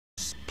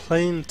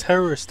playing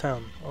Terrorist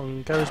Town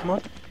on Garry's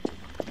mod.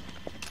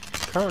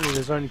 Currently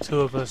there's only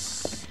 2 of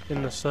us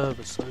in the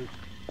server, so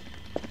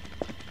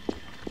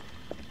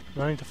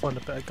I need to find a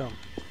better gun.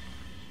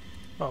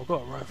 Oh, I've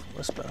got a rifle,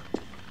 that's better.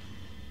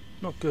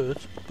 Not good,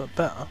 but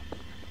better.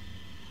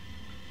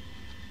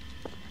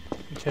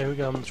 Okay, we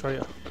go on the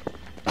traitor.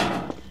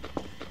 There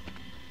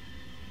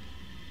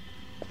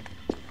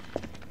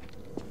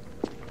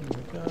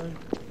we go.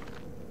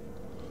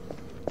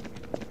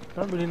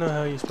 I don't really know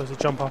how you're supposed to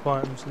jump up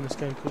items in this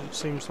game because it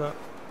seems that.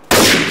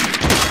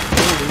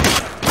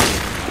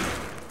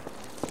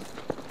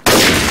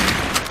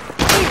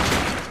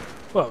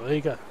 Well, there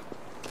you go.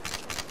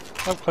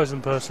 Up close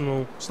and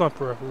personal,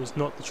 sniper rifle is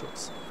not the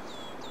choice.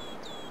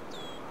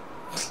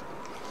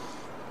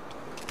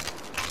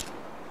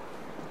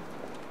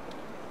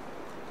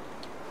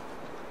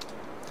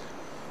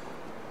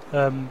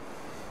 Yeah,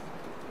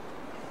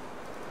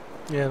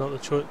 not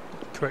the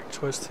correct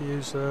choice to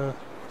use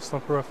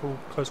sniper rifle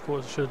close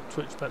quarters. I should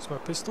switch back to my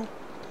pistol,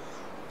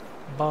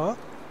 but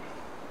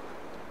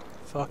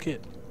fuck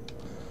it.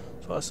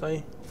 That's what I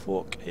say.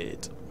 Fuck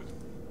it.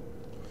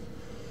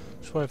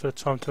 Just waiting for the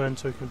time to end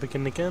so we can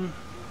begin again.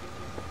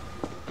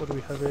 What do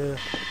we have here?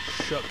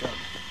 Shotgun.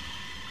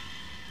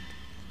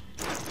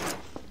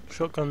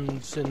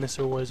 Shotguns in this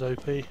are always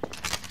OP. I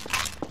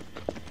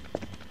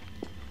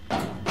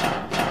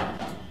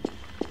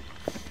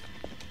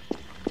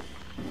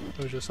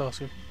was just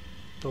asking.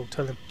 Oh,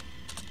 tell him.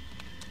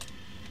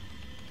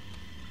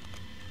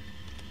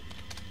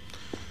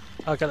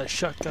 I got a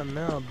shotgun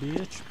now,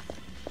 bitch.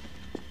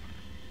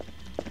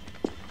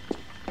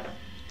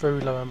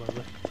 Very low ammo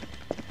though.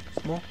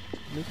 Small?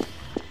 Mid?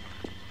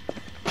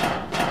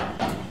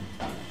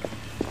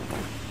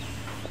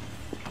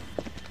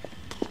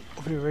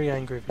 I'll be very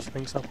angry if he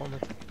sneaks up on me.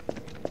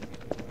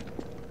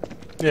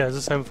 Yeah, it's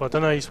the same before. I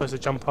don't know how you're supposed to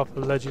jump up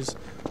the ledges.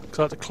 Because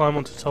I have to climb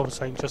onto the top of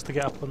something just to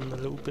get up on a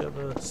little bit of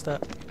a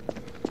step.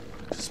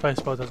 Because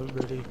spacebar doesn't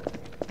really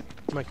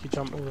make you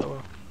jump all that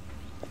well.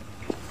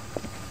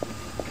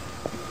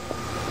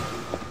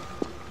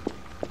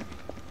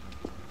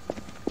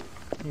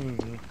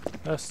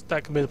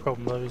 That can be the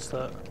problem though, is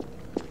that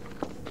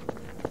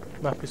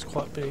map is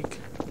quite big.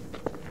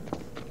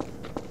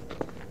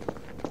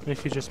 And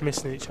if you're just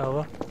missing each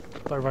other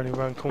by running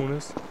around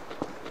corners.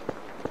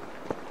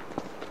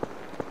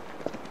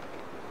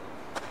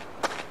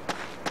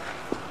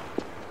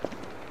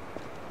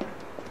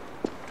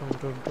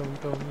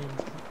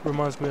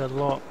 Reminds me a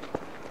lot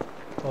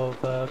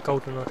of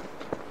GoldenEye.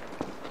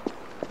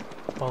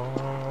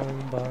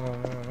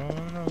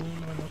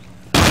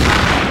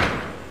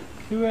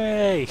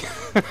 Hooray!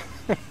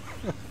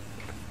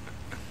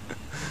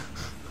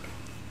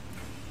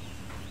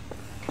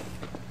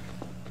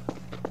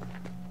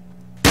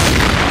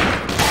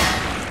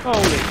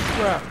 Holy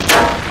crap!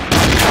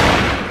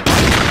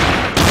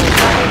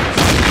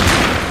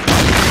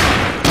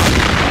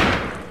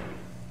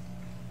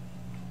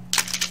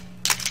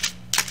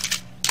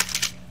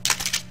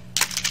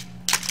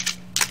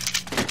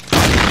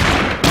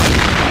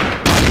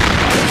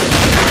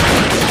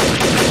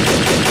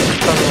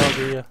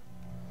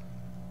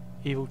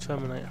 Evil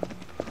Terminator.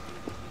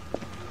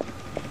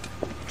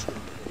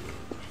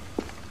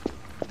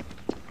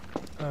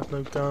 I have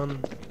no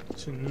gun,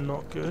 which is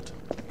not good.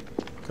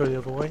 Go the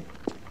other way.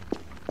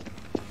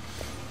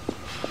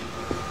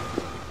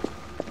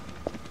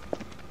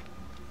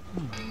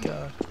 Oh my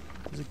god,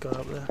 there's a guy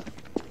up there.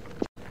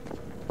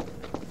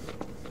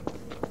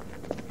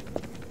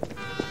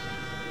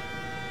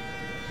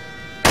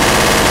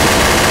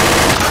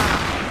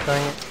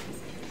 Dang it.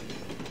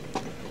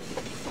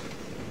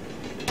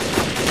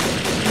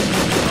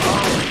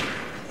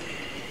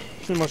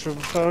 Too much of a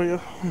failure.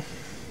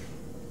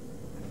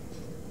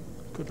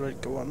 Good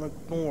rate go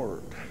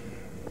unignored.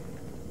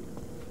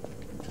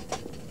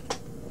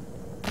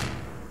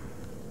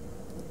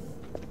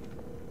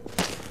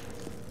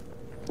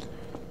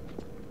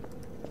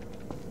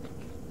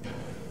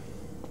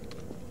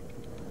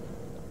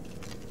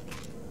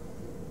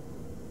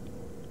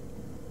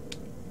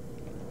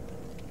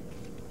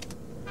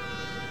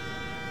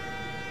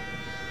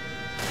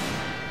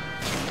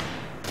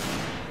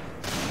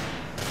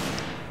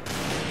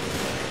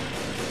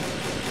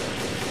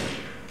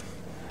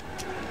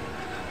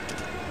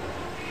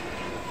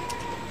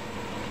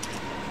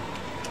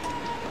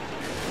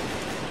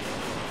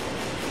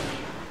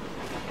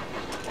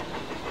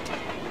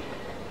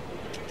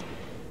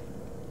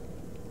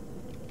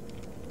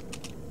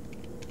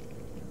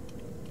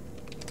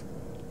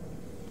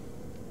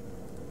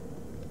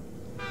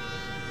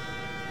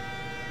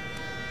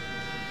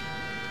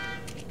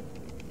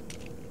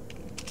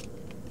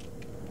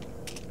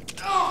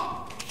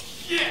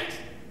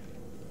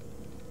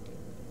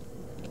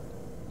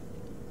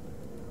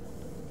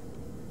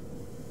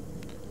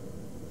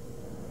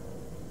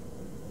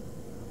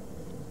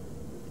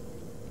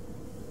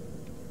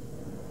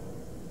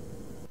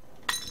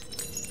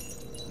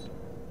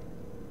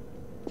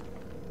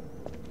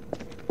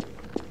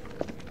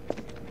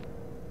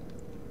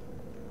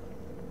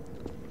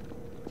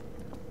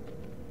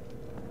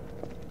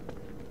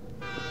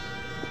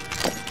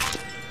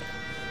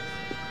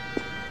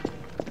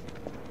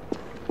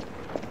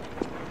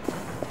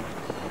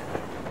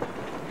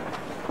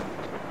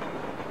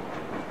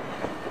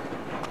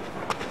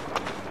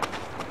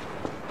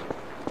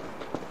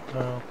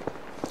 Well,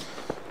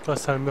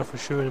 guys telling me off for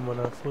shooting one.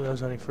 I thought there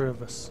was only 3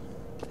 of us.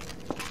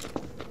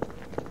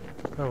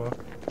 Oh well.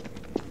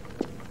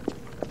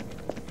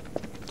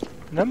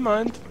 Never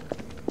mind.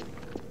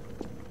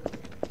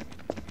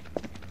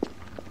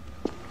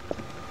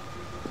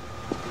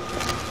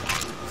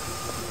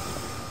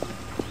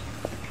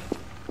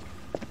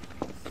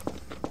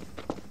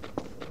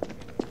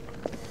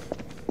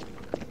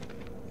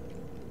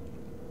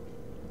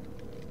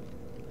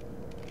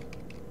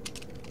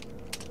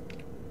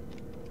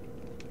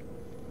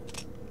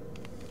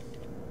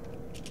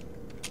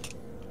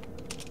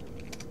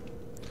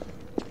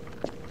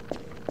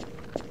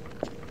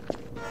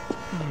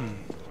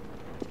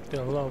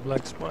 Got a lot of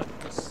lag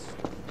spikes.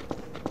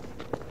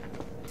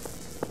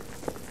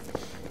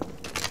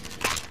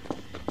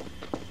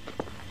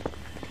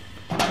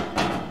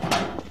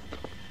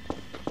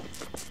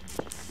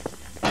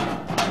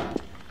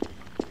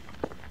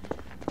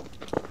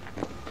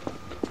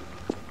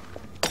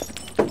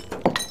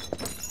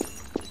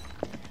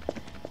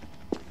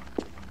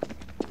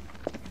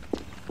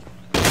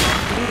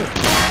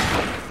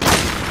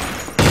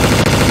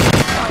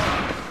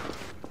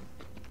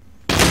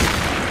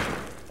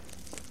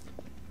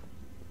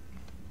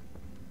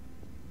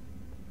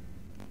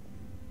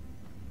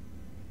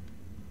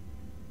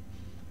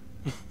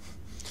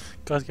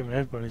 Guy's giving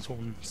everybody his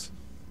warnings.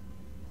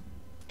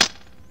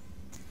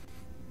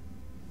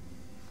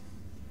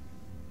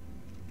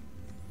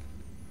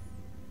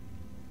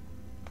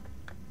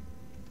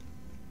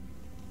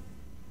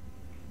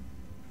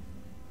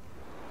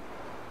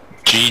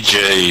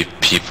 GJ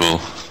people.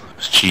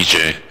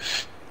 GJ.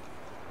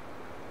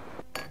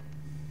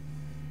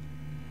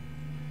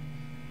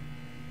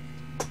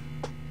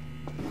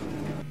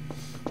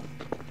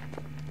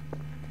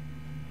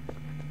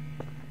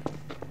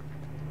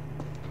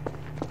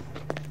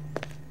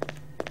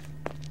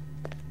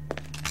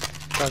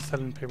 Guys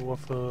telling people off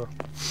for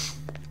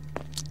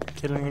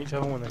killing each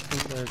other when they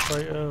think they're a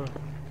traitor,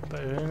 but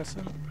they're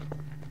innocent.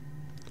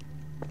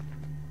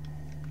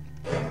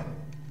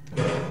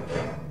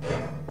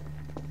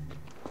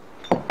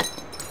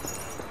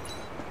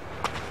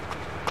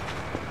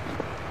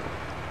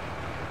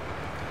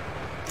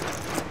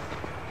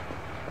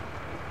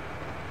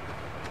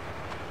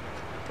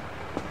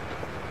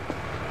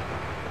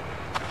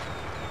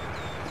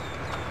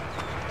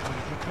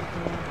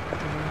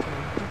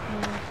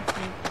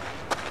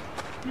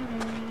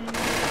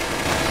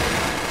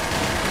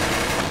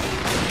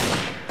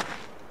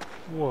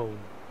 Whoa,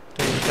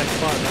 didn't even take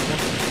fire that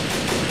one.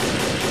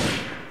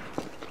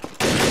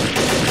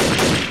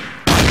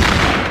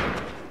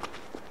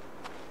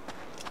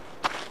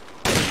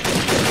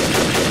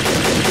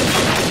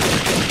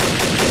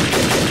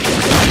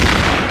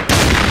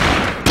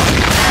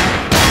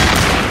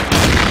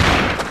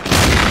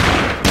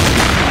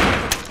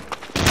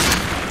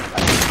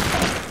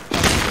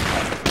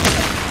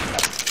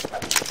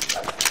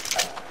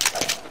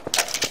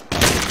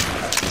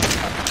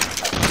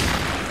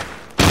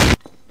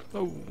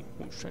 Oh,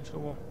 walked straight to the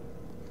wall.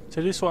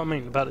 So this is what I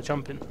mean about the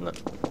jumping. Look.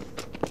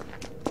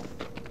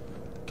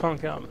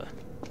 Can't get up there.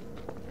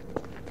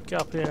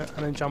 Get up here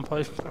and then jump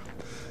over.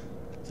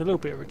 It's a little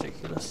bit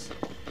ridiculous.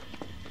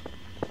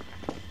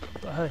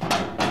 But hey.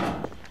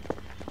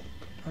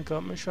 I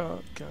got my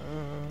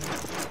shotgun.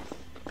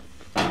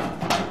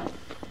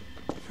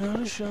 Got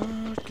a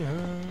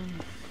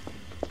shotgun.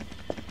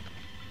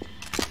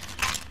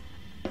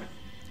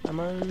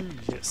 Ammo,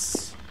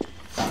 yes.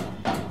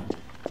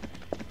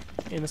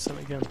 Innocent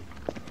again.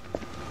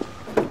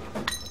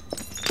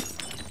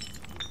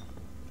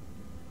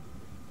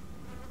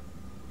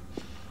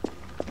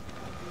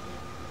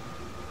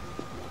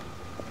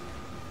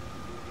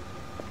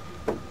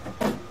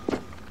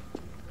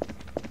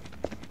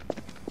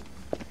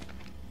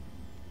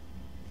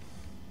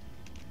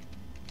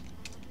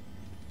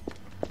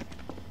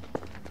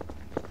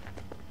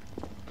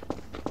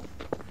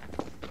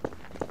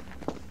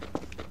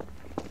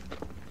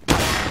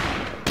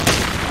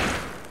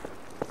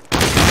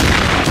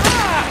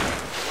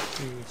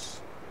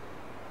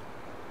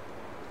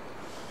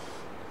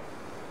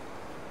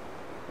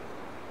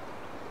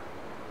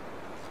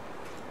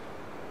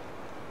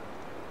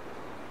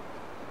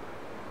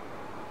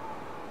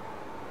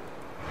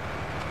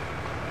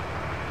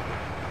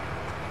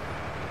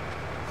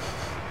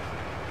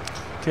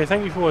 Okay,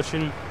 thank you for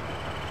watching.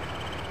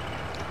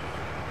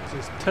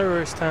 This is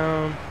Terrorist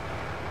Town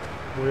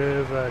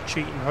with a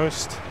cheating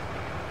host.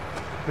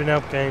 Been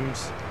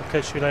Games. I'll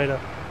catch you later.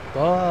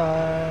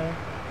 Bye.